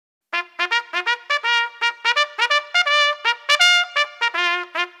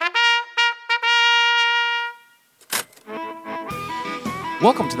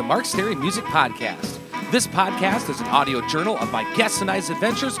Welcome to the Mark Stary Music Podcast. This podcast is an audio journal of my guests and I's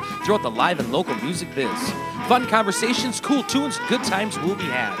adventures throughout the live and local music biz. Fun conversations, cool tunes, good times will be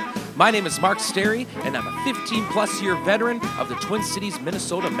had. My name is Mark Stary, and I'm a 15-plus year veteran of the Twin Cities,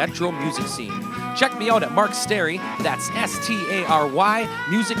 Minnesota metro music scene. Check me out at Mark Stary, that's S-T-A-R-Y,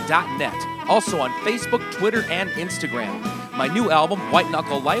 music.net. Also on Facebook, Twitter, and Instagram. My new album, White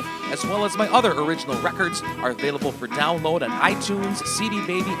Knuckle Life, as well as my other original records, are available for download on iTunes, CD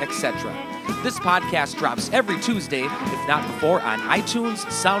Baby, etc. This podcast drops every Tuesday, if not before, on iTunes,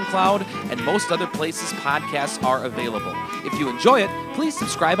 SoundCloud, and most other places podcasts are available. If you enjoy it, please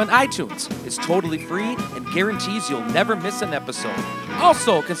subscribe on iTunes. It's totally free and guarantees you'll never miss an episode.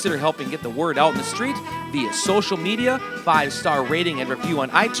 Also, consider helping get the word out in the street via social media, 5-star rating and review on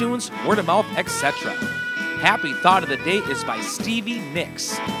iTunes, word of mouth, etc. Happy Thought of the Day is by Stevie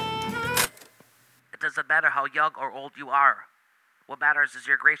Nicks. It doesn't matter how young or old you are. What matters is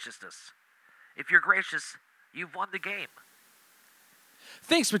your graciousness. If you're gracious, you've won the game.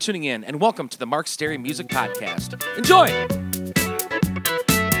 Thanks for tuning in, and welcome to the Mark Stary Music Podcast. Enjoy!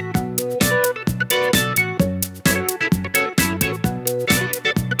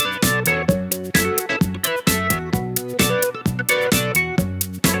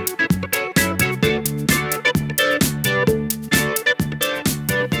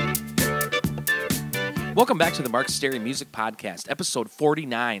 Welcome back to the Mark Stary Music Podcast, episode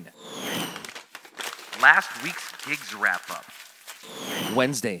 49. Last week's gigs wrap up.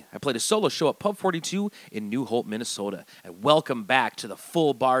 Wednesday, I played a solo show at Pub 42 in New Hope, Minnesota. And welcome back to the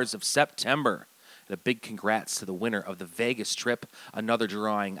full bars of September. And a big congrats to the winner of the Vegas trip. Another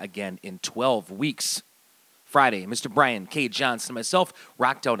drawing again in 12 weeks. Friday, Mr. Brian K. Johnson and myself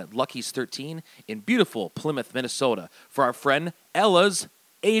rocked out at Lucky's 13 in beautiful Plymouth, Minnesota for our friend Ella's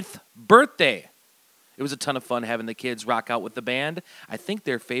 8th birthday. It was a ton of fun having the kids rock out with the band. I think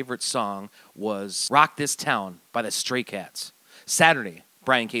their favorite song was Rock This Town by the Stray Cats. Saturday,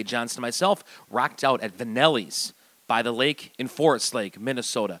 Brian K. Johnson and myself rocked out at Vanelli's by the lake in Forest Lake,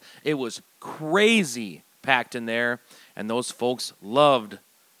 Minnesota. It was crazy packed in there, and those folks loved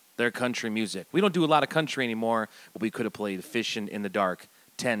their country music. We don't do a lot of country anymore, but we could have played Fishin' in the Dark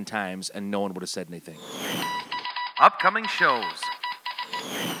 10 times, and no one would have said anything. Upcoming shows.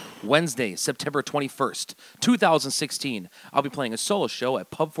 Wednesday, September 21st, 2016, I'll be playing a solo show at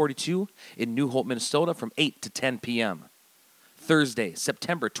Pub 42 in New Hope, Minnesota from 8 to 10 p.m. Thursday,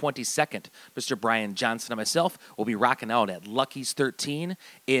 September 22nd, Mr. Brian Johnson and myself will be rocking out at Lucky's 13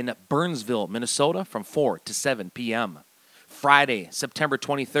 in Burnsville, Minnesota from 4 to 7 p.m. Friday, September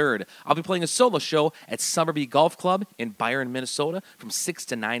 23rd, I'll be playing a solo show at Summerby Golf Club in Byron, Minnesota from 6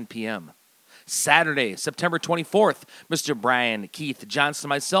 to 9 p.m. Saturday, September 24th, Mr. Brian Keith Johnson and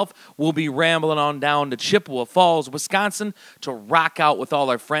myself will be rambling on down to Chippewa Falls, Wisconsin to rock out with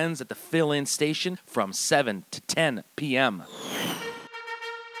all our friends at the fill-in station from 7 to 10 p.m.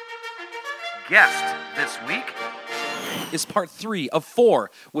 Guest this week is part 3 of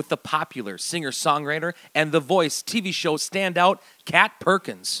 4 with the popular singer-songwriter and The Voice TV show standout, Kat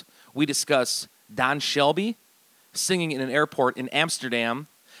Perkins. We discuss Don Shelby, singing in an airport in Amsterdam,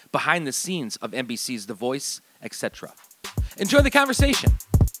 behind the scenes of NBC's The Voice, etc. Enjoy the conversation.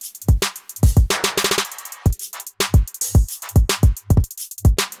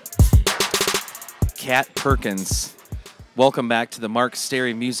 Kat Perkins. Welcome back to the Mark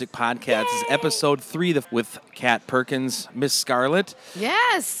Stary Music Podcast. This is episode 3 with Kat Perkins, Miss Scarlett.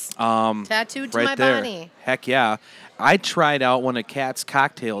 Yes. Tattooed to right my there. body. Heck yeah. I tried out one of Kat's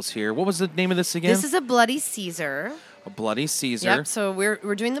cocktails here. What was the name of this again? This is a Bloody Caesar. A Bloody Caesar. Yep. So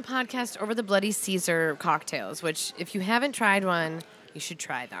we're doing the podcast over the Bloody Caesar cocktails, which if you haven't tried one, you should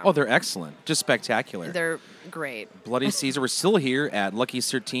try them. Oh, they're excellent. Just spectacular. They're great. Bloody Caesar. We're still here at Lucky's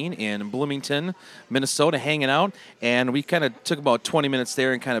 13 in Bloomington, Minnesota, hanging out. And we kind of took about 20 minutes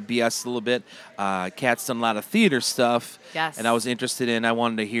there and kind of BS'd a little bit. Kat's done a lot of theater stuff. Yes. And I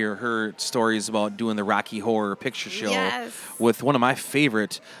wanted to hear her stories about doing the Rocky Horror Picture Show Yes. with one of my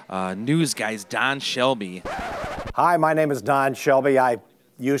favorite news guys, Don Shelby. Hi, my name is Don Shelby. I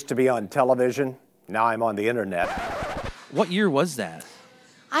used to be on television. Now I'm on the internet. What year was that?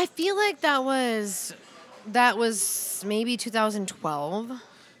 I feel like that was maybe 2012.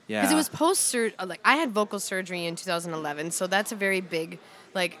 Yeah. Because it was post-surgery. Like, I had vocal surgery in 2011, so that's a very big,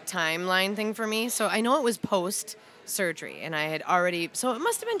 timeline thing for me. So I know it was post-surgery, and I had already... So it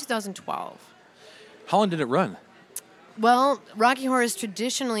must have been 2012. How long did it run? Well, Rocky Horror is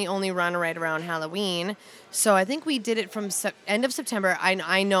traditionally only run right around Halloween, so I think we did it from end of September.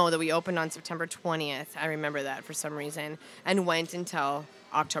 I know that we opened on September 20th. I remember that for some reason, and went until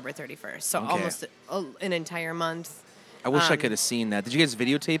October 31st. So Okay. almost an entire month. I wish I could have seen that. Did you guys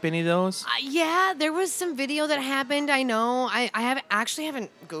videotape any of those? Yeah, there was some video that happened. I know. I haven't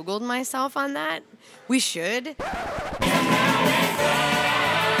Googled myself on that. We should.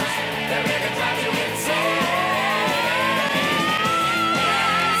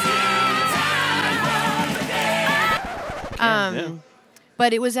 Yeah.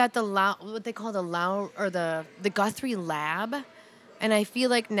 But it was at the what they call the Guthrie Lab, and I feel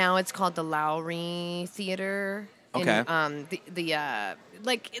like now it's called the Lowry Theater. Okay.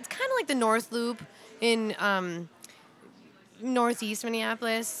 Like it's kind of like the North Loop in northeast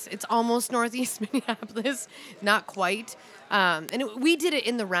Minneapolis. It's almost northeast Minneapolis, not quite. We did it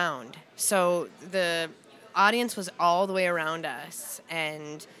in the round, so the audience was all the way around us,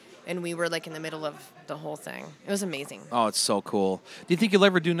 and we were like in the middle of the whole thing. It was amazing. Oh, it's so cool. Do you think you'll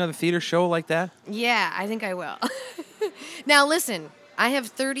ever do another theater show like that? Yeah, I think I will. Now listen, I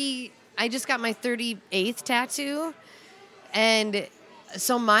just got my 38th tattoo, and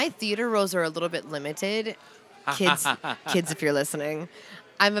so my theater roles are a little bit limited. Kids, if you're listening,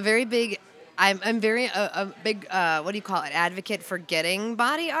 I'm a very big what do you call it, advocate for getting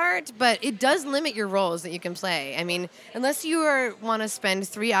body art, but it does limit your roles that you can play. I mean, unless you want to spend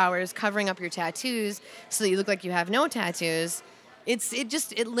 3 hours covering up your tattoos so that you look like you have no tattoos,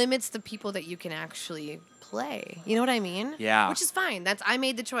 it limits the people that you can actually play. You know what I mean? Yeah. Which is fine. I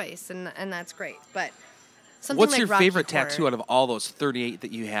made the choice, and that's great. But something What's like your Rocky favorite Horror- tattoo out of all those 38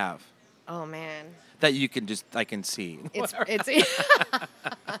 that you have? Oh man. That I can see. It's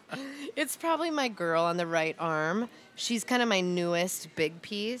it's probably my girl on the right arm. She's kind of my newest big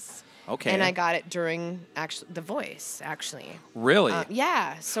piece. Okay. And I got it during The Voice, actually. Really?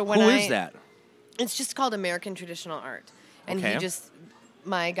 Yeah. So when Who is that? It's just called American Traditional Art, and Okay.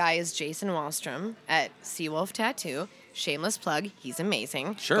 my guy is Jason Wallstrom at Seawolf Tattoo. Shameless plug. He's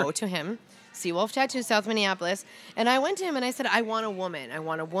amazing. Sure. Go to him. Seawolf Tattoo, South Minneapolis. And I went to him and I said, I want a woman. I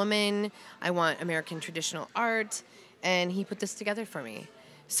want American traditional art. And he put this together for me.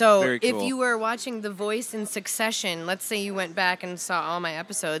 So Very if cool. you were watching The Voice in succession, let's say you went back and saw all my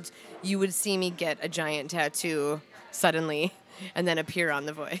episodes, you would see me get a giant tattoo suddenly and then appear on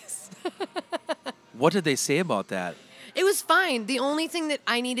The Voice. What did they say about that? It was fine. The only thing that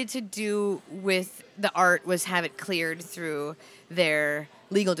I needed to do with the art was have it cleared through their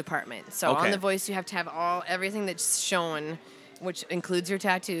legal department. So Okay. on The Voice, you have to have everything that's shown, which includes your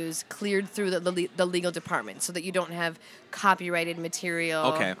tattoos, cleared through the legal department, so that you don't have copyrighted material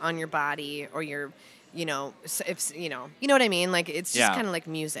Okay. on your body or your, if you know what I mean. Like it's just Yeah. kind of like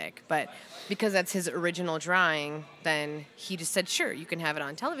music, but because that's his original drawing, then he just said, sure, you can have it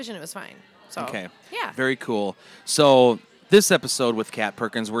on television. It was fine. So Okay. yeah. Very cool. So this episode with Kat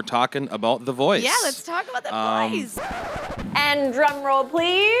Perkins, we're talking about The Voice. Yeah, let's talk about the Voice. And drum roll,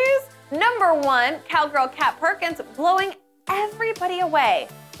 please. Number 1, cowgirl Kat Perkins blowing everybody away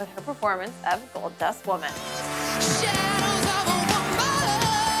with her performance of Gold Dust Woman. Shadows of a woman,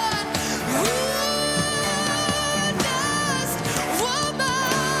 dust woman,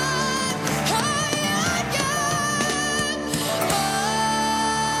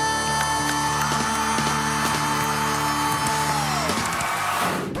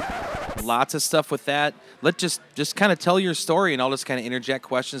 Lots of stuff with that. Let's just kind of tell your story, and I'll just kind of interject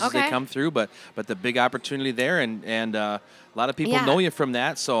questions as they Okay. come through. But the big opportunity there, and a lot of people Yeah. know you from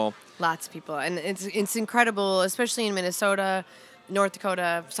that. So Lots of people, and it's incredible, especially in Minnesota, North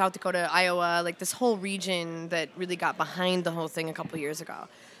Dakota, South Dakota, Iowa, like this whole region that really got behind the whole thing a couple years ago.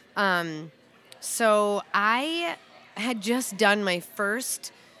 So I had just done my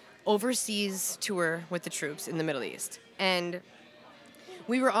first overseas tour with the troops in the Middle East, and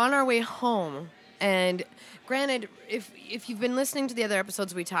we were on our way home. And granted, if you've been listening to the other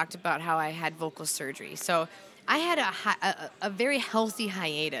episodes, we talked about how I had vocal surgery. So I had a very healthy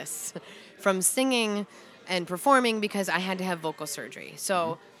hiatus from singing and performing because I had to have vocal surgery.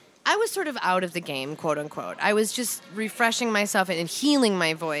 So I was sort of out of the game, quote unquote. I was just refreshing myself and healing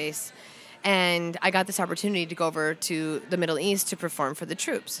my voice. And I got this opportunity to go over to the Middle East to perform for the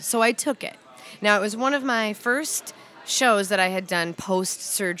troops. So I took it. Now, it was one of my first shows that I had done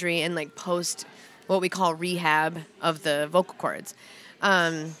post-surgery and like post what we call rehab of the vocal cords.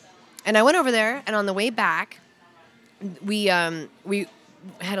 And I went over there, and on the way back, we had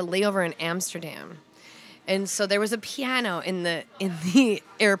a layover in Amsterdam. And so there was a piano in the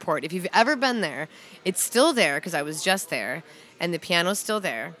airport. If you've ever been there, it's still there because I was just there, and the piano's still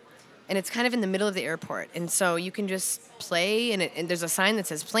there. And it's kind of in the middle of the airport. And so you can just play, and there's a sign that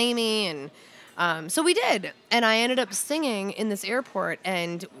says, play me. And so we did. And I ended up singing in this airport,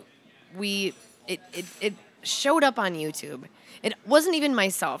 and it showed up on YouTube. It wasn't even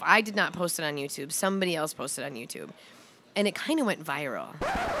myself. I did not post it on YouTube. Somebody else posted it on YouTube. and it kind of went viral.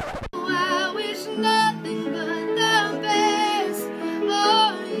 I wish nothing but the best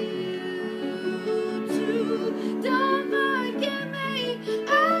for you too. Don't forget me,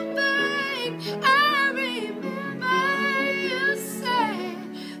 I beg. I remember you say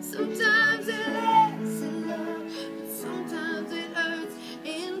sometimes it lasts in love, but sometimes it hurts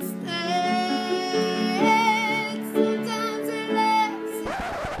instead. Sometimes it lasts.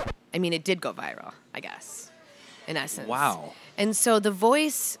 I mean, it did go viral, I guess, in essence. Wow. And so the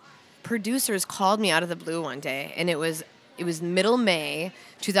Voice producers called me out of the blue one day, and it was middle May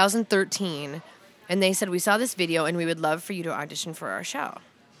 2013, and they said, we saw this video and we would love for you to audition for our show.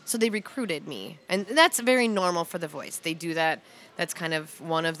 So they recruited me, and that's very normal for The Voice. They do that. That's kind of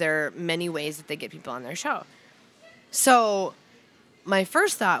one of their many ways that they get people on their show. So my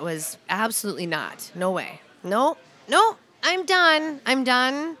first thought was, absolutely not. No way. No, I'm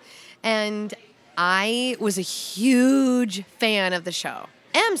done. And I was a huge fan of the show.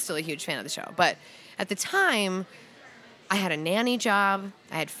 Am still a huge fan of the show. But at the time, I had a nanny job.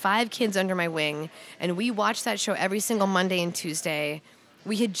 I had 5 kids under my wing. And we watched that show every single Monday and Tuesday.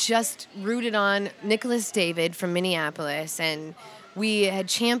 We had just rooted on Nicholas David from Minneapolis. And we had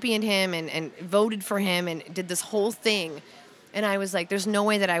championed him and voted for him and did this whole thing. And I was like, there's no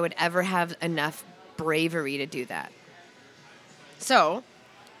way that I would ever have enough bravery to do that. So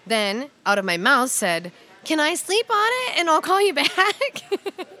then, out of my mouth said, can I sleep on it and I'll call you back?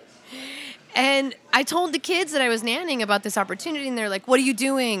 And I told the kids that I was nannying about this opportunity, and they're like, what are you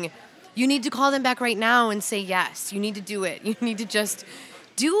doing? You need to call them back right now and say yes. You need to do it. You need to just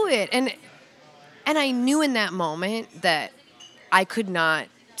do it. And I knew in that moment that I could not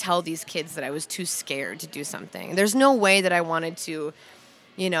tell these kids that I was too scared to do something. There's no way that I wanted to,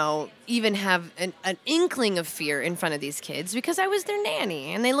 even have an inkling of fear in front of these kids, because I was their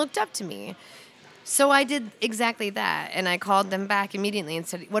nanny and they looked up to me. So I did exactly that, and I called them back immediately and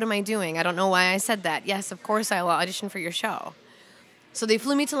said, what am I doing? I don't know why I said that. Yes, of course I will audition for your show. So they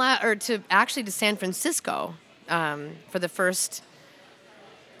flew me to San Francisco for the first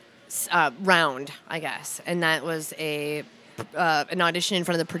round, I guess, and that was an audition in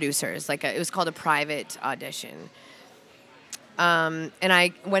front of the producers. It was called a private audition. And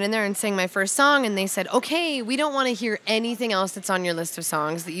I went in there and sang my first song, and they said, okay, we don't want to hear anything else that's on your list of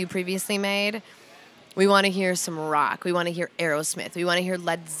songs that you previously made. We want to hear some rock. We want to hear Aerosmith. We want to hear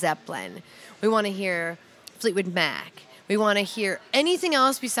Led Zeppelin. We want to hear Fleetwood Mac. We want to hear anything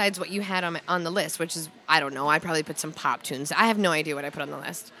else besides what you had on the list, which is, I don't know, I probably put some pop tunes. I have no idea what I put on the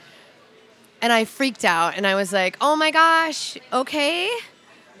list. And I freaked out, and I was like, oh my gosh, okay.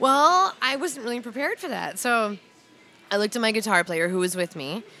 Well, I wasn't really prepared for that. So I looked at my guitar player who was with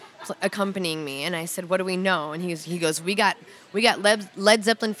me, accompanying me, and I said, what do we know? And he goes, we got Led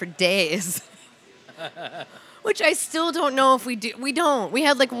Zeppelin for days. Which I still don't know if we do. We don't. We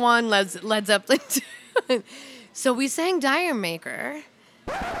had one Led Zeppelin. So we sang Dire Maker.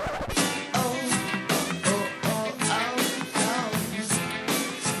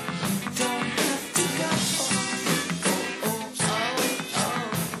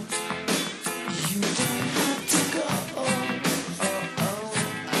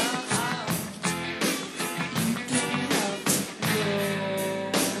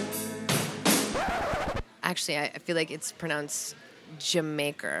 Actually, I feel like it's pronounced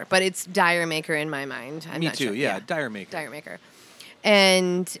Jamaica, but it's Dire Maker in my mind. I'm Me not too, sure. yeah, Dire Maker. Dire Maker.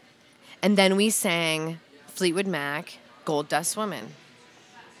 And then we sang Fleetwood Mac, Gold Dust Woman.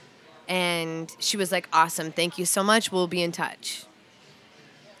 And she was like, awesome, thank you so much, we'll be in touch.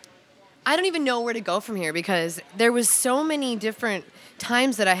 I don't even know where to go from here, because there was so many different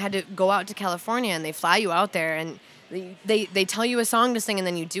times that I had to go out to California, and they fly you out there, and they tell you a song to sing, and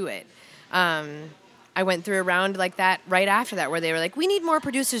then you do it. I went through a round like that right after that, where they were like, we need more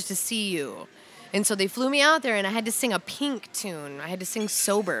producers to see you. And so they flew me out there, and I had to sing a Pink tune. I had to sing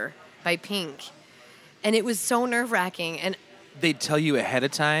Sober by Pink. And it was so nerve-wracking. And They'd tell you ahead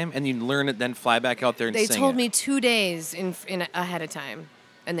of time, and you'd learn it, then fly back out there and they sing told it. me 2 days in ahead of time.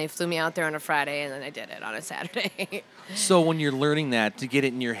 And they flew me out there on a Friday, and then I did it on a Saturday. So when you're learning that, to get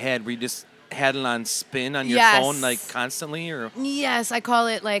it in your head, were you just had it on spin on your Yes. phone, constantly? Or Yes, I call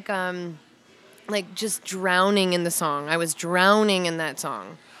it just drowning in the song. I was drowning in that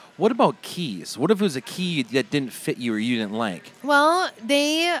song. what about keys? What if it was a key that didn't fit you or you didn't like? Well,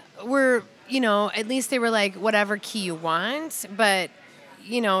 they were, at least they were like, whatever key you want. But,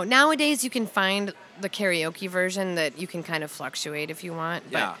 nowadays you can find the karaoke version that you can kind of fluctuate if you want.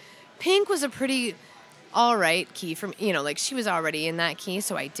 But Yeah. Pink was a pretty all right key from, she was already in that key,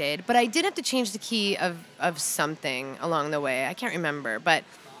 so I did. But I did have to change the key of something along the way. I can't remember. But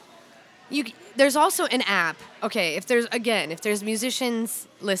There's also an app. Okay, if there's musicians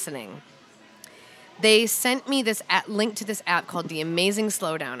listening, they sent me this link to this app called the Amazing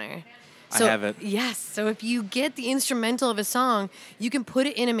Slowdowner. I have it. Yes. So if you get the instrumental of a song, you can put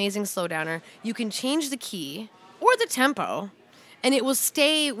it in Amazing Slowdowner. You can change the key or the tempo, and it will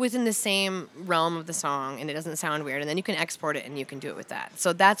stay within the same realm of the song, and it doesn't sound weird. And then you can export it, and you can do it with that.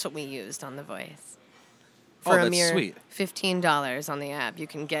 So that's what we used on The Voice. For a that's mere sweet. $15 on the app, you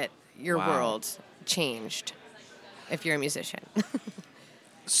can get your Wow. world changed if you're a musician.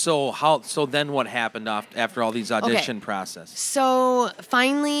 So then what happened after all these audition process? So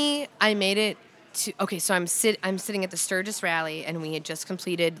finally, I made it to. Okay, so I'm sitting at the Sturgis Rally, and we had just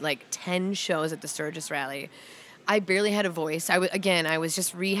completed like 10 shows at the Sturgis Rally. I barely had a voice. I was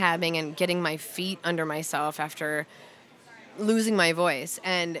just rehabbing and getting my feet under myself after losing my voice,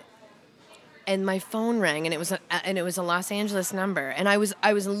 and my phone rang, and it was a Los Angeles number, and I was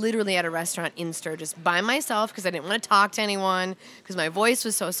literally at a restaurant in Sturgis by myself because I didn't want to talk to anyone because my voice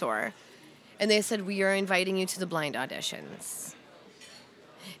was so sore, and they said, we are inviting you to the blind auditions.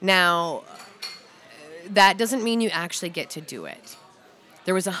 Now, that doesn't mean you actually get to do it.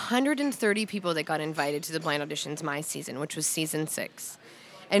 There was 130 people that got invited to the blind auditions my season, which was season 6,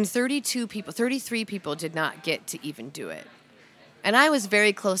 and 33 people did not get to even do it. And I was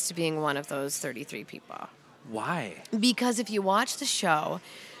very close to being one of those 33 people. Why? Because if you watch the show,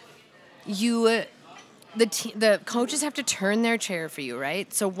 the coaches have to turn their chair for you,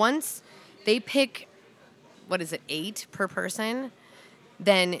 right? So once they pick, 8 per person,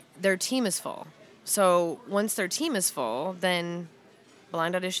 then their team is full. So once their team is full, then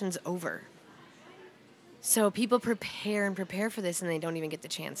blind audition's over. So people prepare for this, and they don't even get the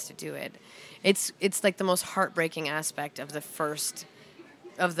chance to do it. It's like the most heartbreaking aspect of the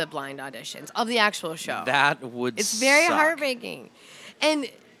blind auditions of the actual show. That would. It's very suck. heartbreaking.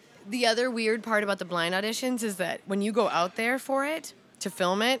 And the other weird part about the blind auditions is that when you go out there for it to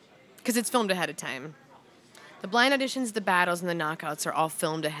film it, because it's filmed ahead of time. The blind auditions, the battles, and the knockouts are all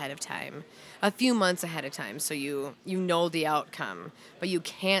filmed ahead of time, a few months ahead of time, so you know the outcome, but you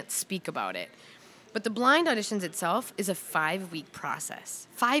can't speak about it. But the blind auditions itself is a 5-week process.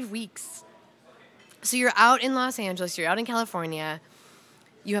 5 weeks. So you're out in Los Angeles, you're out in California,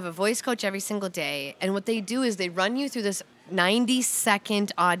 you have a voice coach every single day, and what they do is they run you through this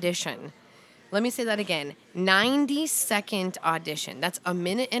 90-second audition. Let me say that again. 90-second audition. That's a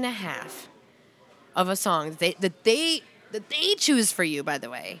minute and a half of a song that they choose for you, by the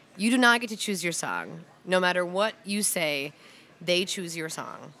way. You do not get to choose your song. No matter what you say, they choose your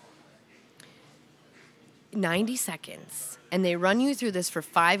song. 90 seconds, and they run you through this for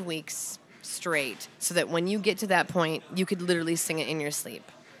 5 weeks straight so that when you get to that point, you could literally sing it in your sleep.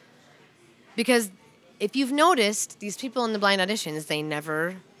 Because if you've noticed, these people in the blind auditions, they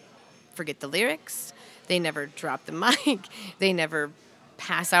never forget the lyrics, they never drop the mic, they never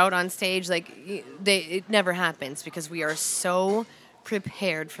pass out on stage. It never happens because we are so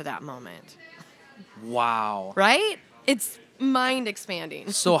prepared for that moment. Wow. Right? It's mind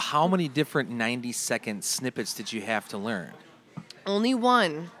expanding. So how many different 90-second snippets did you have to learn? Only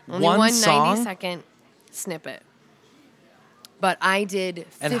one. Only One one song? 90-second snippet. But I did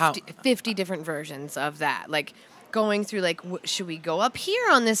And 50 different versions of that. Like going through should we go up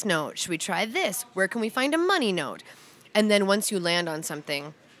here on this note? Should we try this? Where can we find a money note? And then once you land on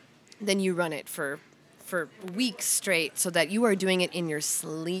something, then you run it for weeks straight so that you are doing it in your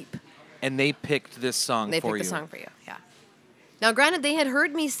sleep. And they picked this song They for picked you. the song for you, yeah. Now, granted, they had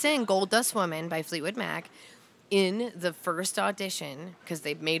heard me sing Gold Dust Woman by Fleetwood Mac in the first audition because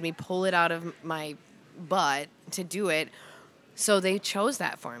they made me pull it out of my butt to do it. So they chose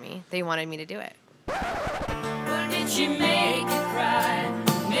that for me. They wanted me to do it. Did she make you cry?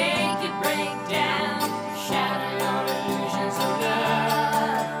 Make you break down? Shatter your illusions of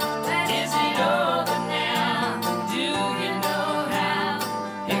love? Is it over now? Do you know how?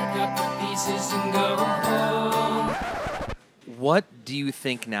 Pick up the pieces and go home. What do you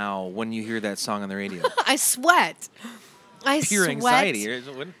think now when you hear that song on the radio? I sweat. Pure anxiety.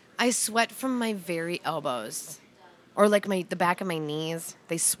 I sweat from my very elbows, or the back of my knees.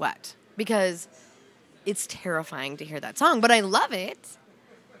 They sweat because it's terrifying to hear that song. But I love it,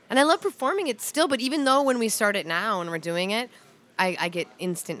 and I love performing it still. But even though when we start it now and we're doing it, I get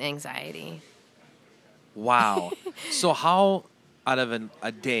instant anxiety. Wow. So how, out of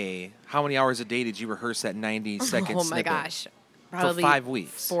a day, how many hours a day did you rehearse that 90-second Oh snippet? my gosh, probably 5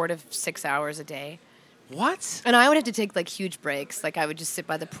 weeks. 4 to 6 hours a day. What? And I would have to take huge breaks. I would just sit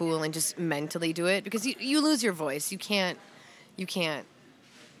by the pool and just mentally do it because you lose your voice. You can't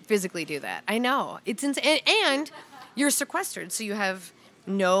physically do that. I know. It's insane. And you're sequestered. So you have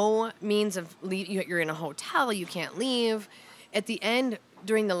no means of leave. You're in a hotel. You can't leave. At the end,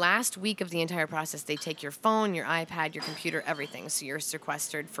 during the last week of the entire process, they take your phone, your iPad, your computer, everything. So you're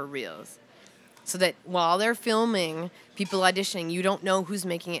sequestered for reals. So that while they're filming people auditioning, you don't know who's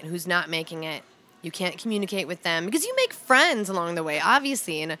making it, who's not making it. You can't communicate with them because you make friends along the way.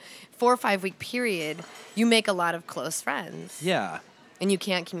 Obviously, in a 4 or 5 week period, you make a lot of close friends. Yeah. And you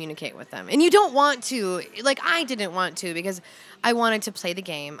can't communicate with them. And you don't want to. Like, I didn't want to because I wanted to play the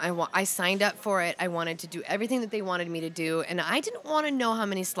game. I signed up for it. I wanted to do everything that they wanted me to do. And I didn't want to know how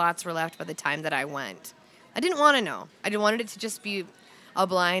many slots were left by the time that I went. I didn't want to know. I wanted it to just be a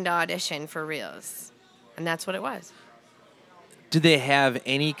blind audition for reals. And that's what it was. Did they have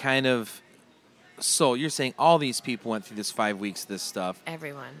any kind of... So you're saying all these people went through this 5 weeks, this stuff.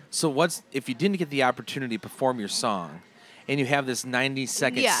 Everyone. So if you didn't get the opportunity to perform your song, and you have this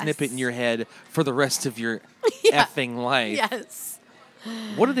 90-second Yes. snippet in your head for the rest of your Yeah. effing life, Yes.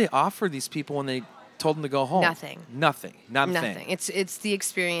 what did they offer these people when they told them to go home? Nothing. Nothing. Not a Nothing. thing. It's the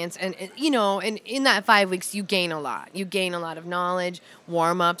experience, and and in that 5 weeks, you gain a lot. You gain a lot of knowledge,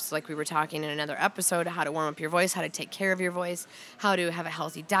 warm ups, like we were talking in another episode, how to warm up your voice, how to take care of your voice, how to have a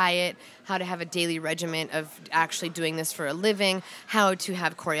healthy diet, how to have a daily regimen of actually doing this for a living, how to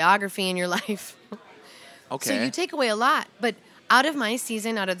have choreography in your life. Okay. So you take away a lot. But out of my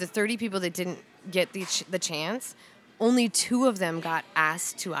season, out of the 30 people that didn't get the chance, only 2 of them got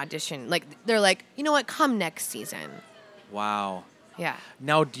asked to audition. Like, they're like, you know what, come next season. Wow. Yeah.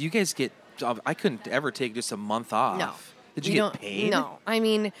 Now, do you guys get... I couldn't ever take just a month off. No. Did you get don't- paid? No. I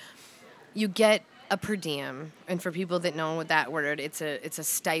mean, you get a per diem. And for people that know that word, it's a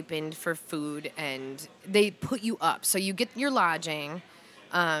stipend for food. And they put you up. So you get your lodging,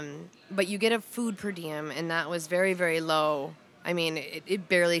 but you get a food per diem. And that was very, very low. I mean, it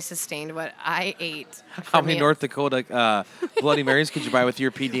barely sustained what I ate. How many North Dakota Bloody Marys could you buy with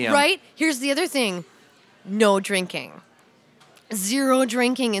your PDM? Right? Here's the other thing. No drinking. 0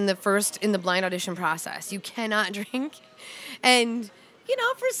 drinking in the blind audition process. You cannot drink. And,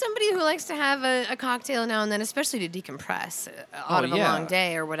 for somebody who likes to have a cocktail now and then, especially to decompress out of a long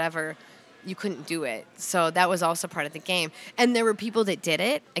day or whatever, you couldn't do it. So that was also part of the game. And there were people that did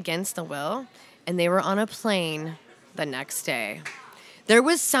it against the will, and they were on a plane the next day. There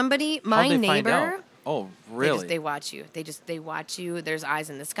was somebody, my How'd they neighbor... find out? Oh, really? They watch you. They watch you. There's eyes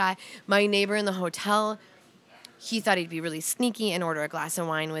in the sky. My neighbor in the hotel, he thought he'd be really sneaky and order a glass of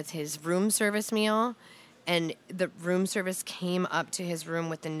wine with his room service meal. And the room service came up to his room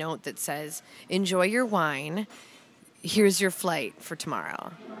with a note that says, "Enjoy your wine. Here's your flight for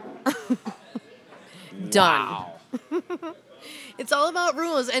tomorrow." Done. Wow. It's all about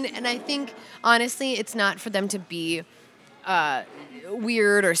rules. And I think, honestly, it's not for them to be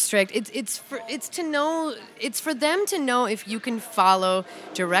weird or strict. It's for them to know if you can follow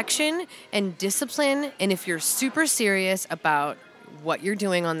direction and discipline, and if you're super serious about what you're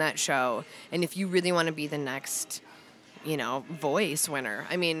doing on that show, and if you really want to be the next, voice winner.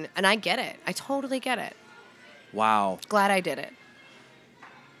 I mean, and I get it. I totally get it. Wow. Glad I did it.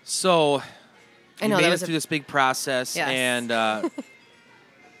 So I you know, made that it was through this big process, Yes. and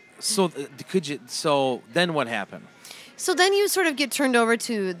so then what happened? So then you sort of get turned over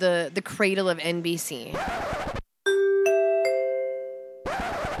to the cradle of NBC.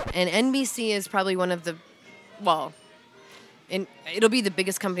 And NBC is probably one of the, and it'll be the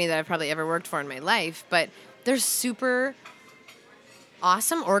biggest company that I've probably ever worked for in my life, but they're super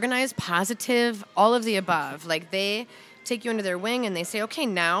awesome, organized, positive, all of the above. Like, they take you under their wing and they say, okay,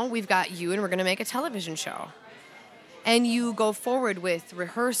 now we've got you and we're going to make a television show. And you go forward with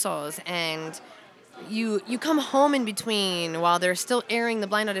rehearsals, and you come home in between while they're still airing the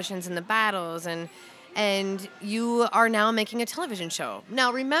blind auditions and the battles, and you are now making a television show.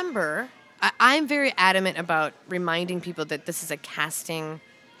 Now, remember, I'm very adamant about reminding people that this is a casting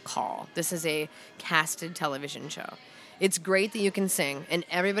call. This is a casted television show. It's great that you can sing, and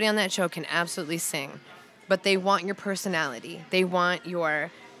everybody on that show can absolutely sing, but they want your personality. They want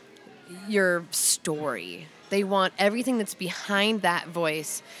your story. They want everything that's behind that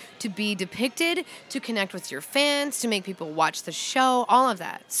voice to be depicted, to connect with your fans, to make people watch the show, all of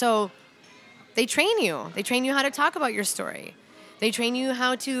that. So they train you. They train you how to talk about your story. They train you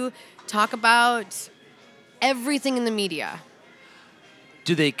how to talk about everything in the media.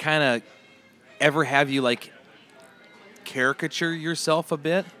 Do they kind of ever have you, like, caricature yourself a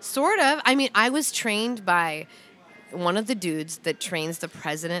bit? Sort of. I mean, I was trained by one of the dudes that trains the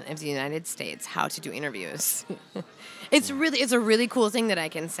president of the United States how to do interviews. It's a really cool thing that I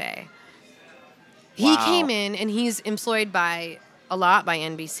can say. He Wow. came in, and he's employed by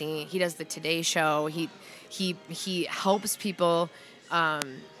NBC. He does the Today Show. He helps people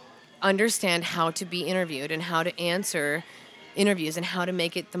understand how to be interviewed and how to answer interviews and how to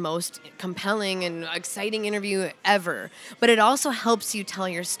make it the most compelling and exciting interview ever. But it also helps you tell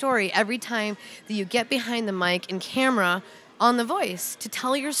your story every time that you get behind the mic and camera on The Voice to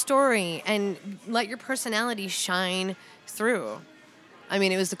tell your story and let your personality shine through. I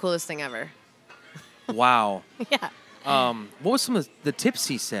mean, it was the coolest thing ever. Wow. Yeah. What was some of the tips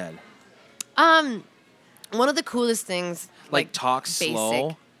he said? One of the coolest things, Like talk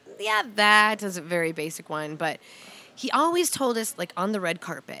slow? Yeah, that is a very basic one. But he always told us, like, on the red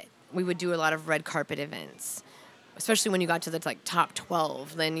carpet, we would do a lot of red carpet events, especially when you got to the top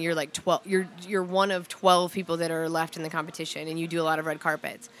 12. Then you're like 12. You're one of 12 people that are left in the competition, and you do a lot of red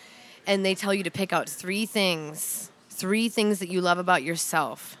carpets. And they tell you to pick out three things that you love about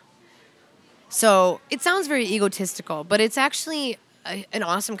yourself. So it sounds very egotistical, but it's actually an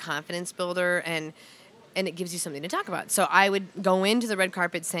awesome confidence builder, and it gives you something to talk about. So I would go into the red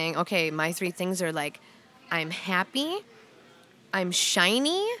carpet saying, okay, my three things are like, I'm happy, I'm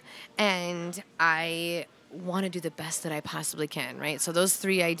shiny, and I want to do the best that I possibly can, right? So those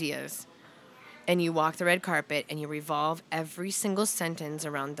three ideas. And you walk the red carpet and you revolve every single sentence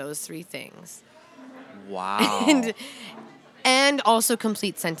around those three things. Wow. And also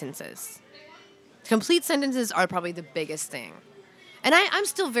complete sentences. Complete sentences are probably the biggest thing. And I'm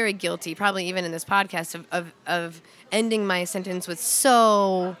still very guilty, probably even in this podcast, of ending my sentence with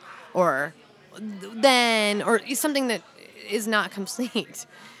so or then or something that is not complete.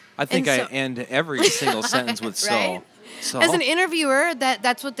 I think And I end every single sentence with so. Right? So. As an interviewer,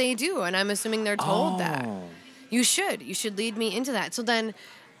 that's what they do, and I'm assuming they're told that. Oh. You should lead me into that. So then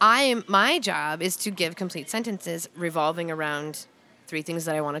my job is to give complete sentences revolving around three things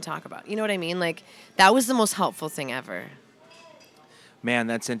that I want to talk about. You know what I mean? Like, that was the most helpful thing ever. Man,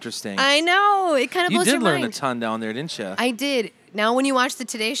 that's interesting. I know. It kind of You blows your did mind. learn a ton down there, didn't you? I did. Now, when you watch the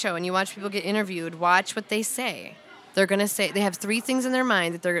Today Show and you watch people get interviewed, watch what they say. They're going to say, they have three things in their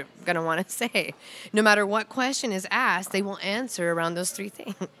mind that they're going to want to say. No matter what question is asked, they will answer around those three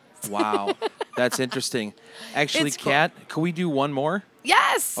things. Wow. That's interesting. Actually, It's cool. Kat, can we do one more?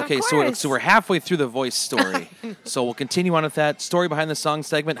 Yes, Okay, of so course. we're halfway through the voice story. So we'll continue on with that story behind the song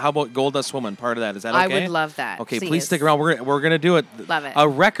segment. How about Gold Dust Woman? Part of that, is that okay? I would love that. Okay, please Please. stick around. We're gonna do it. Love it. A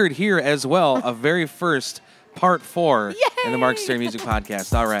record here as well. A very first part 4 in the Mark Yay! Stary Music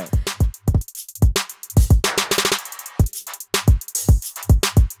Podcast. All right.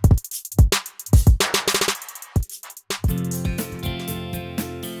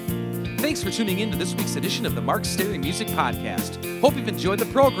 Thanks for tuning in to this week's edition of the Mark Stary Music Podcast. Hope you've enjoyed the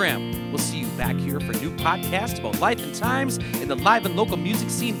program. We'll see you back here for a new podcast about life and times in the live and local music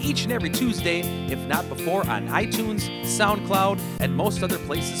scene each and every Tuesday, if not before, on iTunes, SoundCloud, and most other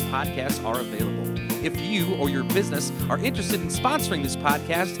places podcasts are available. If you or your business are interested in sponsoring this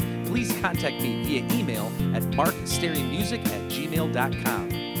podcast, please contact me via email at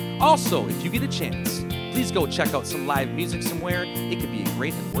markstarymusic@gmail.com. Also, if you get a chance, please go check out some live music somewhere. It could be a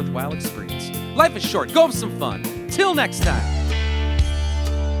great and worthwhile experience. Life is short. Go have some fun. Till next time.